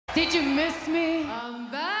Did you miss me?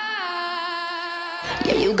 I'm back.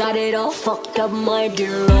 Yeah, you got it all fucked up, my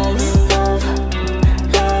dear love, love,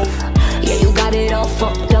 love. Yeah, you got it all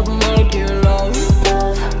fucked up, my dear love,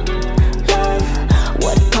 love, love.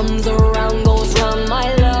 What comes around goes round,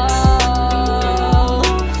 my love.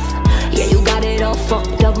 Yeah, you got it all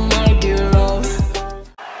fucked up, my dear love.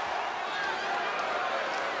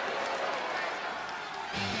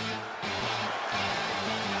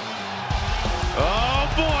 Oh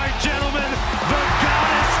boy, gentlemen, the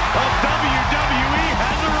goddess of WWE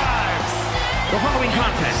has arrived. The following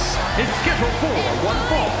contest is scheduled for one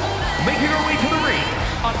fall. Making her way to the ring,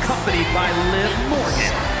 accompanied by Liv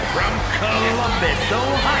Morgan from Columbus,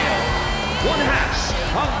 Ohio. One half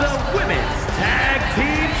of the Women's Tag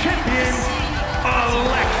Team Champions,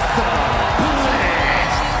 Alexa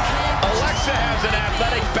Bliss. Alexa has an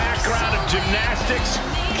athletic background of gymnastics,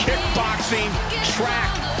 kickboxing, track,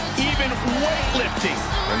 even weightlifting.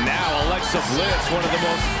 And now Alexa Bliss, one of the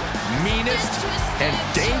most meanest and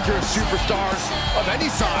dangerous superstars of any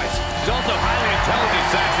size. She's also highly intelligent,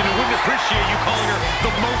 Saxon, and wouldn't appreciate you calling her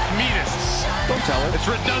the most meanest. Don't tell her. It's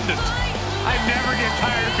redundant. I never get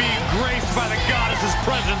tired of being graced by the goddess's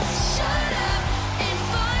presence.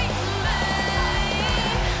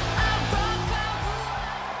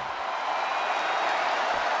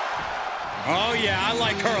 Oh yeah, I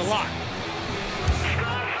like her a lot.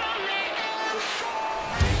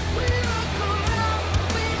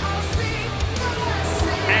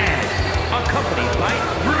 Accompanied by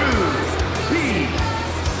Bruce B.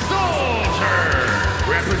 Soldier,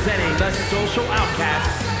 representing the social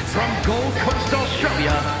outcasts from Gold Coast,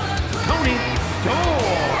 Australia, Toni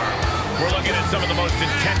Storm. We're looking at some of the most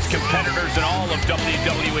intense competitors in all of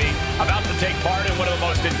WWE, about to take part in one of the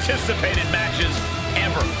most anticipated matches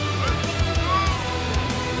ever.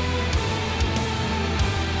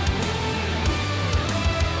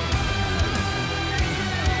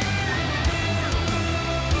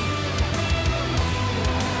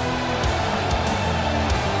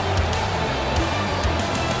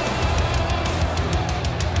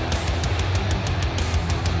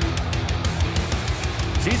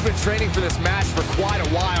 She's been training for this match for quite a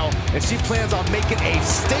while, and she plans on making a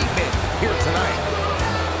statement here tonight.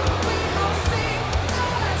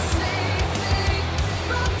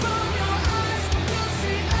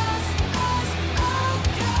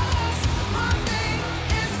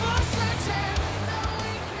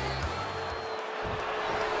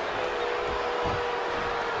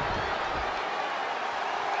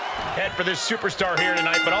 Head for this superstar here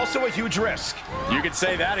tonight, but also a huge risk. You could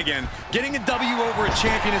say that again. Getting a W over a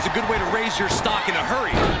champion is a good way to raise your stock in a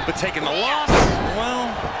hurry, but taking the loss, well...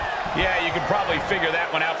 Yeah, you can probably figure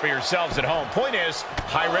that one out for yourselves at home. Point is,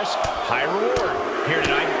 high risk, high reward here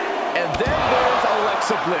tonight. And then there's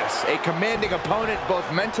Alexa Bliss, a commanding opponent both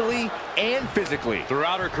mentally and physically.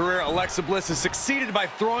 Throughout her career, Alexa Bliss has succeeded by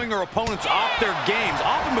throwing her opponents off their games,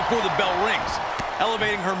 often before the bell rings.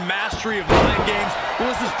 Elevating her mastery of mind games,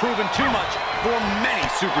 Bliss has proven too much for many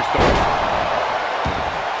superstars.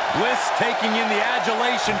 Bliss taking in the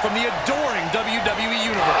adulation from the adoring WWE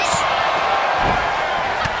Universe.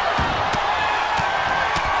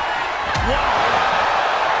 Wow!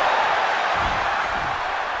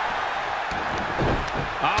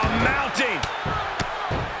 Mounting!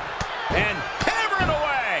 And hammering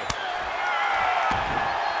away!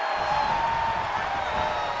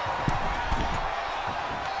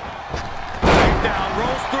 Down,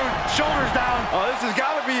 rolls through, shoulders down. Oh, this has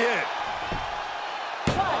got to be it.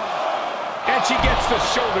 And she gets the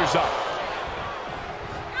shoulders up.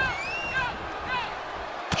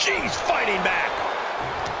 She's fighting back.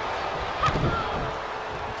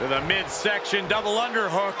 To the midsection, double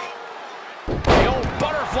underhook. The old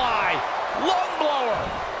butterfly, lung blower.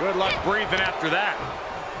 Good luck breathing after that.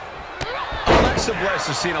 Alexa Bliss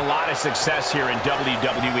has seen a lot of success here in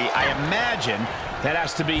WWE. I imagine that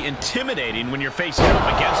has to be intimidating when you're facing up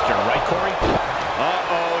against her, right, Corey?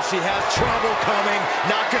 Uh-oh, she has trouble coming.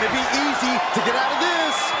 Not going to be easy to get out of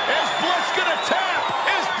this. Is Bliss going to tap?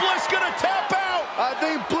 Is Bliss going to tap out? I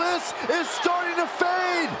think Bliss is starting to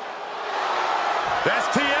fade.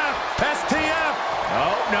 STF, STF.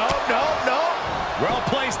 No.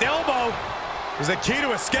 Well-placed elbow is the key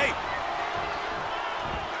to escape.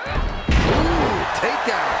 Ooh,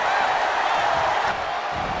 takedown.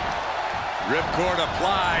 Ripcord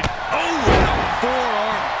applied. Oh, and a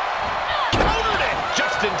forearm. Countered it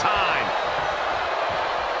just in time.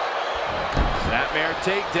 Snapmare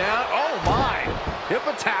takedown. Oh, my. Hip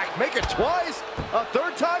attack. Make it twice. A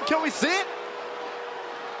third time. Can we see it?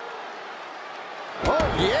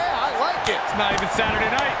 Oh, yeah. I like it. It's not even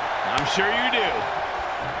Saturday night. I'm sure you do.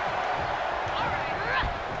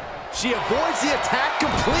 She avoids the attack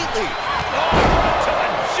completely. Oh, to the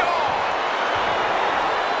jaw.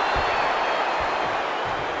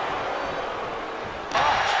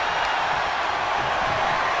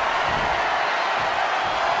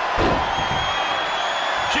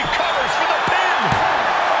 She covers for the pin.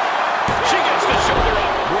 She gets the shoulder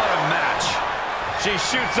up. What a match. She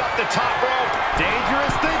shoots up the top rope.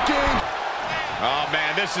 Dangerous thinking. Oh,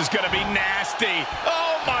 man, this is going to be nasty.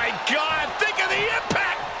 Oh, my God. Think of the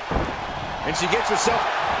impact. And she gets herself...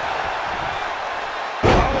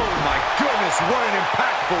 Oh, my goodness, what an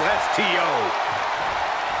impactful STO.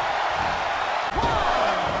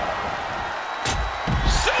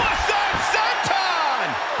 Suicide Senton!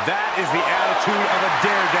 That is the attitude of a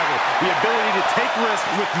daredevil. The ability to take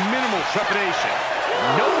risks with minimal trepidation.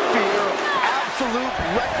 No fear, absolute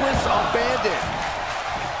reckless abandon.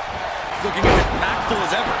 Looking as impactful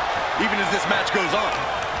as ever, even as this match goes on.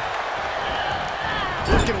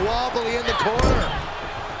 Looking wobbly in the corner.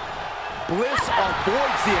 Bliss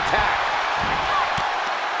avoids the attack.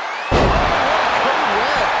 For the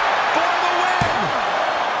win!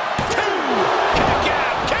 2! Kick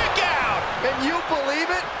out! Kick out! And you believe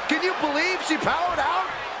it? Can you believe she powered out?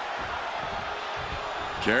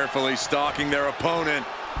 Carefully stalking their opponent.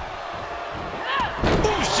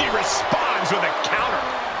 Ooh, she responds with a counter.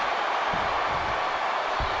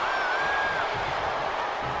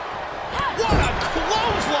 What a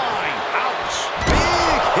clothesline! Ouch!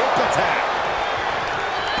 Big hip attack.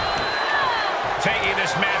 Taking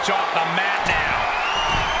this match off the mat now.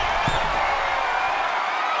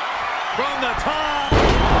 From the top.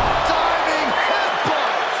 Diving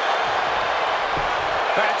headbutt.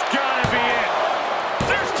 That's gotta be it.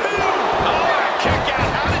 There's 2! Oh, a kick out.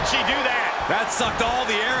 How did she do that? That sucked all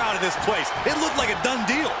the air out of this place. It looked like a done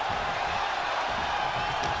deal.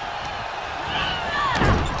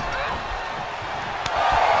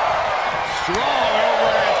 Strong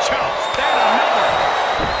overhead chops. Then another.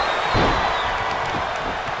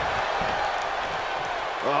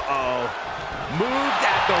 Uh-oh. Moved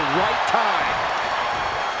at the right time.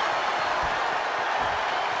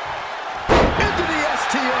 Into the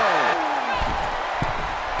STO.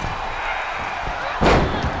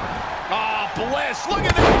 Oh, Bliss. Look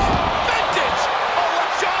at this. Vintage. Oh, the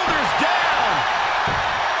shoulders down.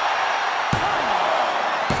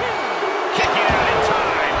 Kicking out in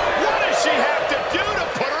time. What does she have to do to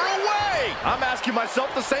put her away? I'm asking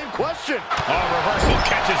myself the same question. Oh, reversal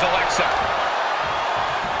catches Alexa.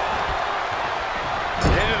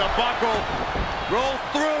 Into the buckle. Roll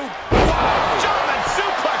through. Wow. German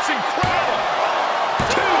suplex, incredible.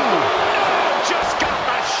 2. No, just got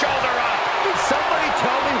the shoulder up. Can somebody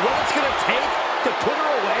tell me what it's going to take to put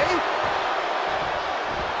her away?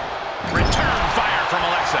 Return fire from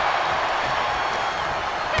Alexa.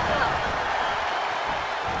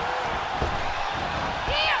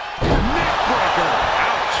 Neckbreaker.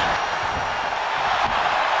 Ouch.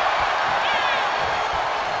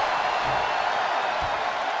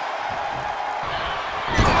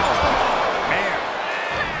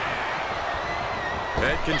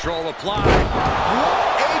 Head control applied.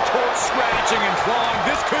 What a torch, scratching and clawing.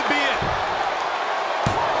 This could be it.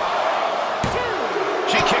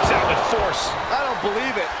 She kicks out with force. I don't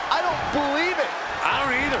believe it. I don't believe it. I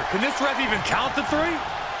don't either. Can this ref even count to 3?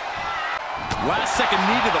 Last second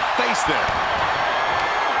knee to the face there.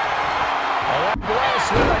 Bliss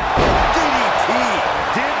with a DDT.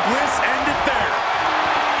 Did Bliss end it there?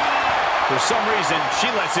 For some reason, she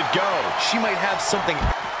lets it go. She might have something.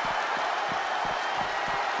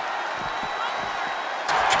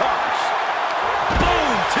 Gosh.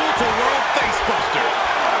 Boom! Tilt-a-whirl facebuster.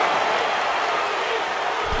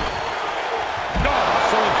 No,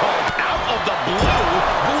 someone called out of the blue.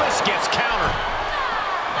 Bliss gets countered.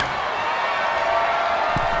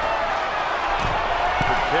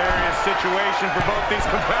 Precarious situation for both these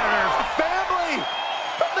competitors. Family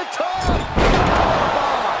from the top.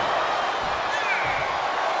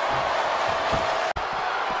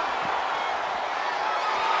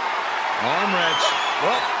 Arm wrench.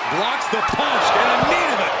 Well, blocks the punch and a knee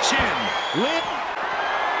to the chin. Lit.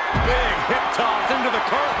 Big hip toss into the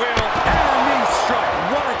cartwheel and a knee strike.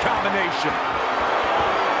 What a combination.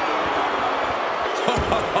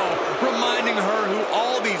 Reminding her who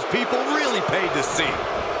all these people really paid to see.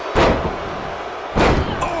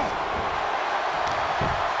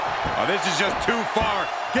 Oh, this is just too far.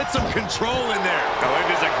 Get some control in there.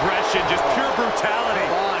 Olinda's aggression, just pure brutality.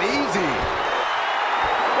 Come on, easy.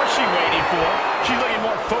 What's she waiting for? She's looking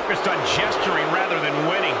more focused on gesturing rather than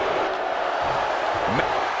winning.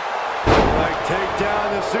 Like, take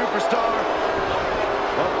down the superstar.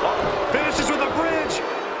 Finishes with a bridge.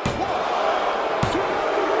 1,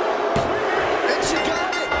 2.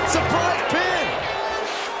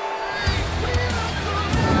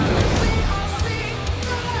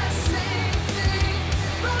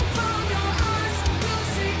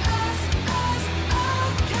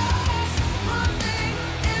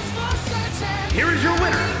 here is your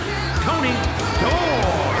winner, Toni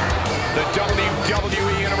Storm. The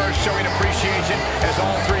WWE Universe showing appreciation as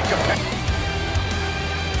all three competitors.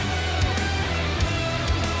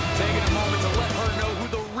 Taking a moment to let her know who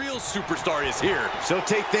the real superstar is here. She'll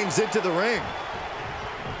take things into the ring.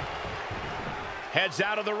 Heads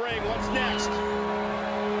out of the ring. What's next?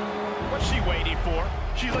 What's she waiting for?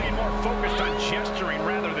 She's looking more focused on gesturing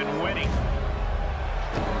rather than winning.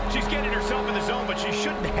 She's getting herself in the zone, but she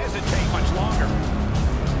shouldn't hesitate much longer.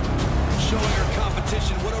 Showing her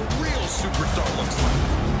competition what a real superstar looks like.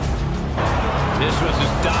 This was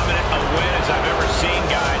as dominant a win as I've ever seen,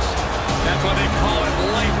 guys. That's why they call it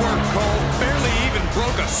light work, Cole. Barely even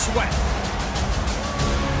broke a sweat.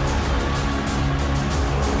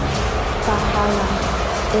 Valhalla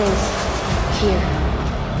is here.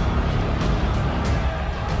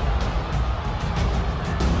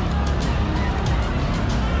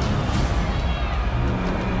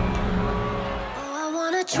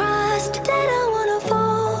 Trust that I wanna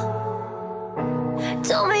fall.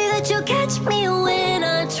 Told me that you'll catch me when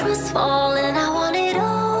I trust fall.